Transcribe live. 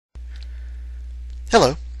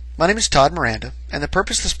Hello, my name is Todd Miranda, and the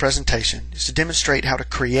purpose of this presentation is to demonstrate how to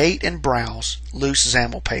create and browse loose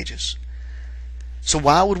XAML pages. So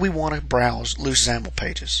why would we want to browse loose XAML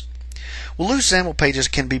pages? Well, loose XAML pages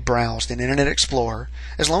can be browsed in Internet Explorer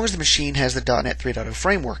as long as the machine has the .NET 3.0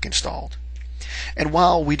 framework installed. And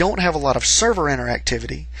while we don't have a lot of server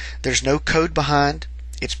interactivity, there's no code behind,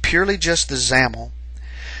 it's purely just the XAML.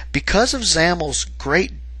 Because of XAML's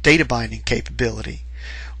great data binding capability,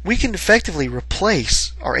 we can effectively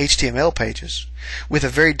replace our HTML pages with a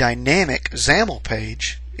very dynamic XAML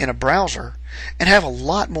page in a browser and have a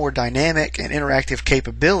lot more dynamic and interactive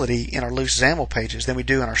capability in our loose XAML pages than we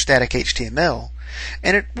do in our static HTML,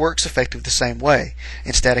 and it works effectively the same way.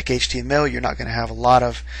 In static HTML, you're not going to have a lot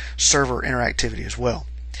of server interactivity as well.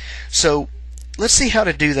 So let's see how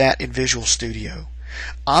to do that in Visual Studio.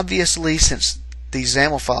 Obviously, since these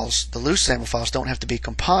XAML files, the loose XAML files, don't have to be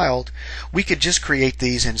compiled, we could just create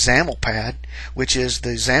these in XAMLpad, which is the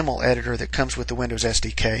XAML editor that comes with the Windows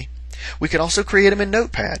SDK. We could also create them in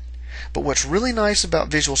Notepad. But what's really nice about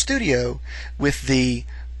Visual Studio, with the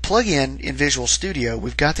plugin in Visual Studio,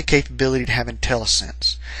 we've got the capability to have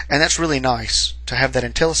IntelliSense. And that's really nice to have that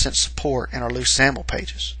IntelliSense support in our loose XAML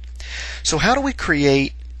pages. So how do we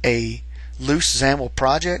create a loose XAML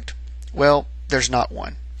project? Well, there's not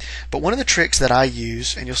one. But one of the tricks that I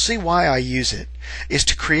use, and you'll see why I use it, is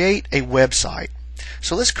to create a website.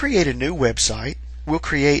 So let's create a new website. We'll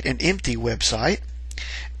create an empty website,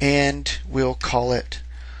 and we'll call it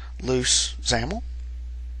loose XAML.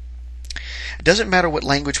 It doesn't matter what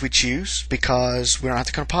language we choose because we don't have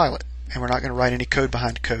to compile it, and we're not going to write any code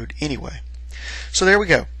behind code anyway. So there we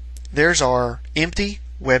go. There's our empty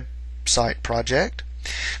website project.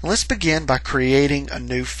 And let's begin by creating a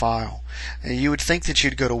new file. And you would think that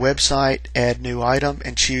you'd go to website, add new item,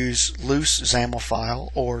 and choose loose XAML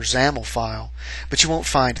file or XAML file, but you won't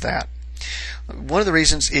find that. One of the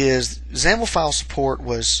reasons is loose XAML file support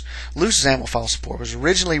was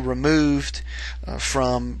originally removed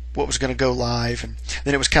from what was going to go live, and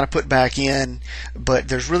then it was kind of put back in, but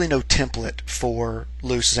there's really no template for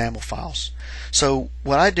loose XAML files. So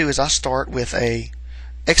what I do is I start with a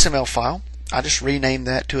XML file. I just rename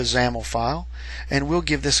that to a XAML file, and we'll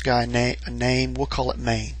give this guy a name. We'll call it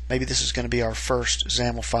main. Maybe this is going to be our first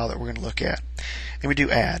XAML file that we're going to look at. And we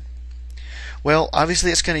do add. Well,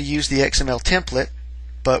 obviously it's going to use the XML template,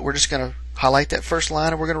 but we're just going to highlight that first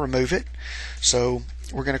line and we're going to remove it. So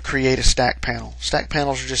we're going to create a stack panel. Stack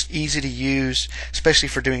panels are just easy to use, especially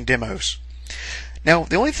for doing demos. Now,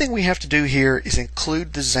 the only thing we have to do here is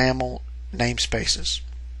include the XAML namespaces.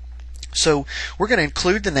 So we're going to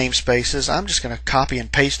include the namespaces. I'm just going to copy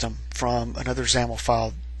and paste them from another XAML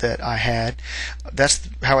file that I had. That's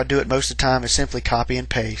how I do it most of the time, is simply copy and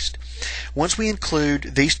paste. Once we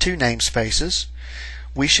include these two namespaces,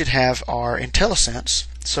 we should have our IntelliSense.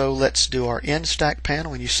 So let's do our end stack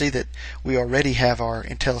panel, and you see that we already have our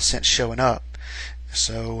IntelliSense showing up.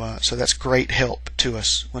 So that's great help to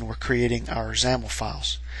us when we're creating our XAML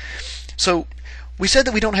files. So we said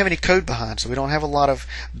that we don't have any code behind, so we don't have a lot of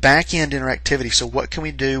back-end interactivity. So what can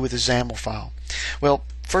we do with a XAML file? Well,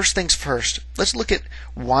 first things first, let's look at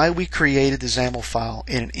why we created the XAML file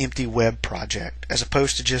in an empty web project as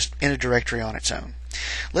opposed to just in a directory on its own.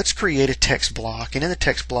 Let's create a text block, and in the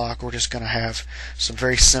text block we're just going to have some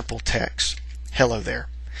very simple text. Hello there.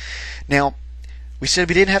 Now, we said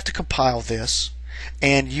we didn't have to compile this,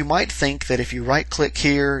 and you might think that if you right-click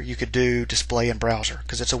here you could do display in browser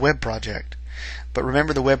because it's a web project. But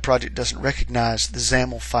remember, the web project doesn't recognize the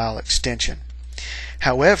XAML file extension.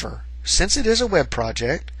 However, since it is a web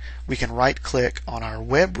project, we can right-click on our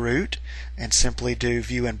web root and simply do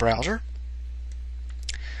View in Browser.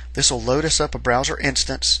 This will load us up a browser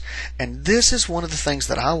instance, and this is one of the things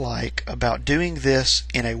that I like about doing this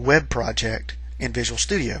in a web project in Visual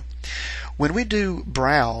Studio. When we do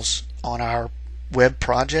browse on our web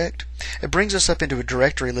project, it brings us up into a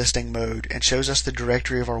directory listing mode and shows us the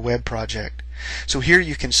directory of our web project. So here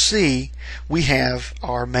you can see we have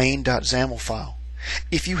our main.xaml file.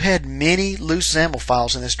 If you had many loose XAML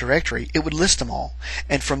files in this directory, it would list them all,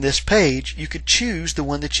 and from this page you could choose the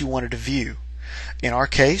one that you wanted to view. In our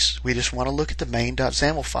case, we just want to look at the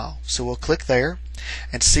main.xaml file, so we'll click there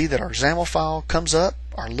and see that our XAML file comes up,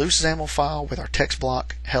 our loose XAML file with our text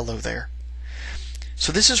block, hello there.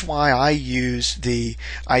 So this is why I use the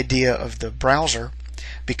idea of the browser,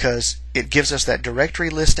 because it gives us that directory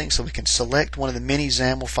listing so we can select one of the many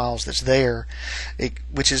XAML files that's there,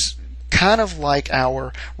 which is kind of like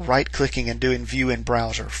our right-clicking and doing View in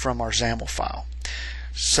Browser from our XAML file.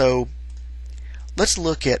 So let's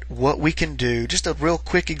look at what we can do, just a real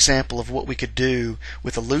quick example of what we could do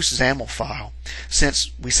with a loose XAML file.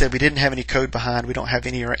 Since we said we didn't have any code behind, we don't have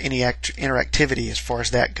any interactivity as far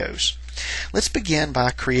as that goes. Let's begin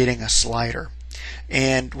by creating a slider.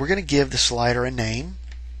 And we're going to give the slider a name,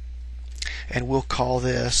 and we'll call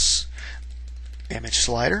this image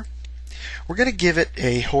slider. We're going to give it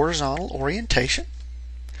a horizontal orientation,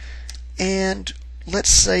 and let's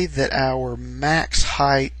say that our max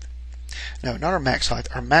height, no, not our max height,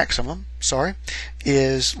 our maximum, sorry,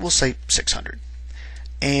 is, we'll say 600,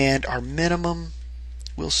 and our minimum,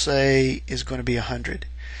 we'll say, is going to be 100.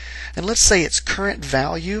 And let's say its current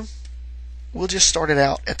value, we'll just start it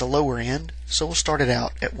out at the lower end, so we'll start it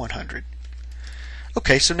out at 100.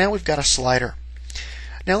 Okay, so now we've got a slider.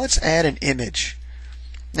 Now let's add an image.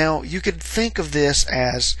 Now you could think of this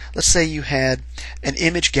as, let's say you had an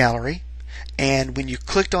image gallery, and when you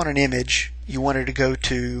clicked on an image, you wanted to go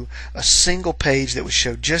to a single page that would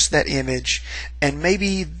show just that image, and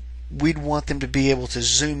maybe we'd want them to be able to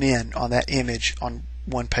zoom in on that image on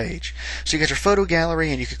one page. So you got your photo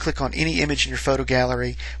gallery, and you could click on any image in your photo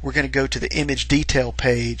gallery. We're going to go to the image detail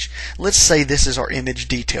page. Let's say this is our image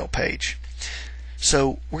detail page.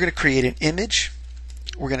 So we're going to create an image.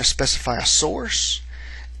 We're going to specify a source,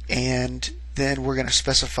 and then we're going to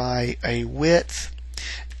specify a width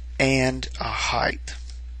and a height.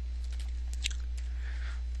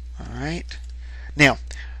 Alright. Now,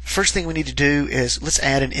 first thing we need to do is let's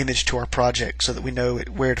add an image to our project so that we know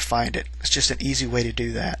where to find it. It's just an easy way to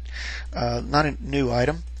do that. Not a new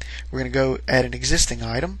item. We're going to go add an existing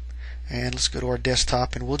item, and let's go to our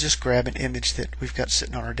desktop, and we'll just grab an image that we've got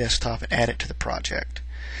sitting on our desktop and add it to the project.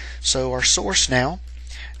 So our source now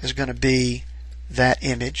is going to be that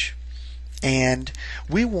image, and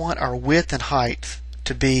we want our width and height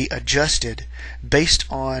to be adjusted based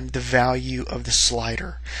on the value of the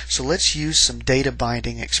slider. So let's use some data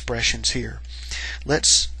binding expressions here.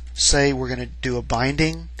 Let's say we're going to do a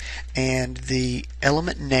binding, and the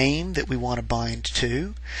element name that we want to bind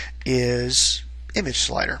to is image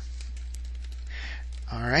slider.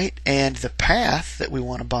 Alright, and the path that we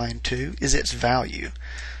want to bind to is its value.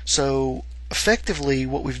 So effectively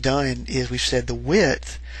what we've done is we've said the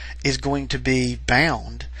width is going to be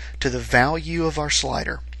bound to the value of our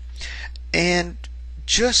slider, and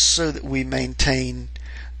just so that we maintain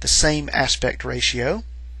the same aspect ratio,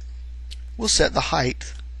 we'll set the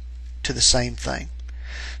height to the same thing.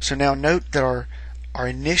 So now note that our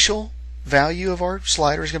initial value of our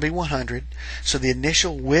slider is going to be 100, so the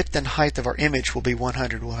initial width and height of our image will be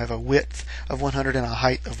 100. We'll have a width of 100 and a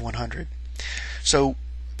height of 100. So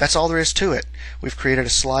that's all there is to it. We've created a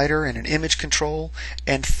slider and an image control,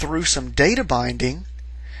 and through some data binding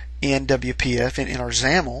in WPF and in our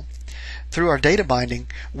XAML, through our data binding,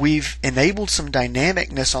 we've enabled some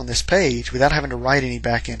dynamicness on this page without having to write any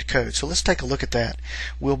back-end code. So let's take a look at that.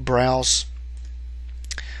 We'll browse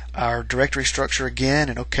our directory structure again,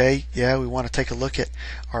 and okay, yeah, we want to take a look at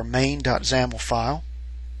our main.xaml file.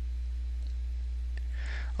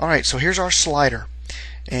 Alright, so here's our slider,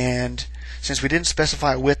 and since we didn't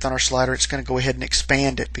specify a width on our slider, it's going to go ahead and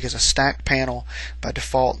expand it, because a stacked panel by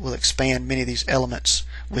default will expand many of these elements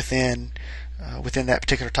within that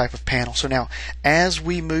particular type of panel. So now, as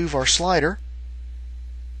we move our slider,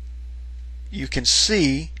 you can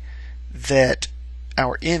see that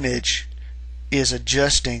our image is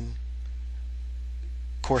adjusting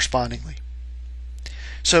correspondingly.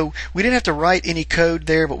 So we didn't have to write any code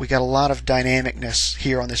there, but we got a lot of dynamicness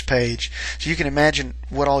here on this page. So you can imagine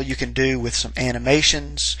what all you can do with some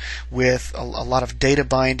animations, with a lot of data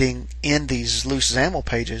binding in these loose XAML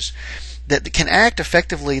pages that can act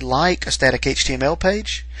effectively like a static HTML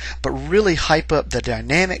page, but really hype up the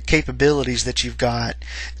dynamic capabilities that you've got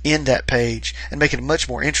in that page and make it much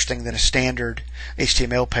more interesting than a standard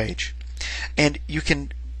HTML page. And you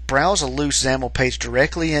can browse a loose XAML page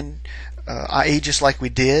directly in IE just like we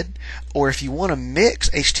did, or if you want to mix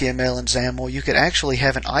HTML and XAML, you could actually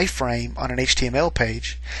have an iframe on an HTML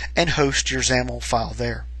page and host your XAML file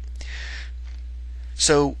there.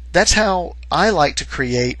 So that's how I like to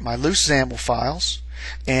create my loose XAML files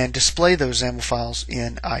and display those XAML files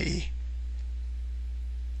in IE.